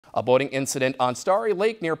A boating incident on Starry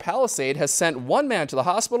Lake near Palisade has sent one man to the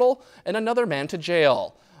hospital and another man to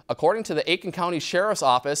jail. According to the Aiken County Sheriff's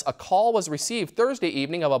Office, a call was received Thursday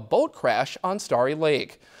evening of a boat crash on Starry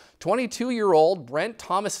Lake. 22-year-old Brent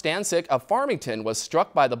Thomas Stansick of Farmington was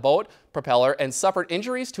struck by the boat propeller and suffered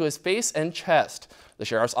injuries to his face and chest. The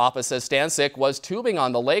Sheriff's Office says Stansick was tubing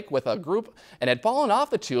on the lake with a group and had fallen off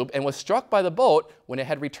the tube and was struck by the boat when it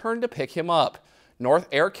had returned to pick him up. North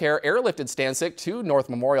Air Care airlifted Stansick to North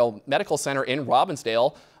Memorial Medical Center in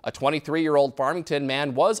Robbinsdale. A 23-year-old Farmington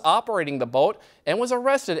man was operating the boat and was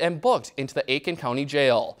arrested and booked into the Aiken County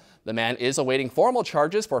Jail. The man is awaiting formal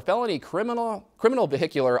charges for felony criminal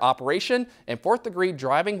vehicular operation and fourth-degree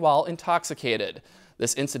driving while intoxicated.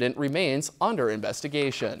 This incident remains under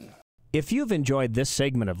investigation. If you've enjoyed this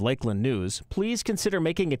segment of Lakeland News, please consider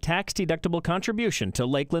making a tax-deductible contribution to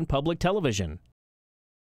Lakeland Public Television.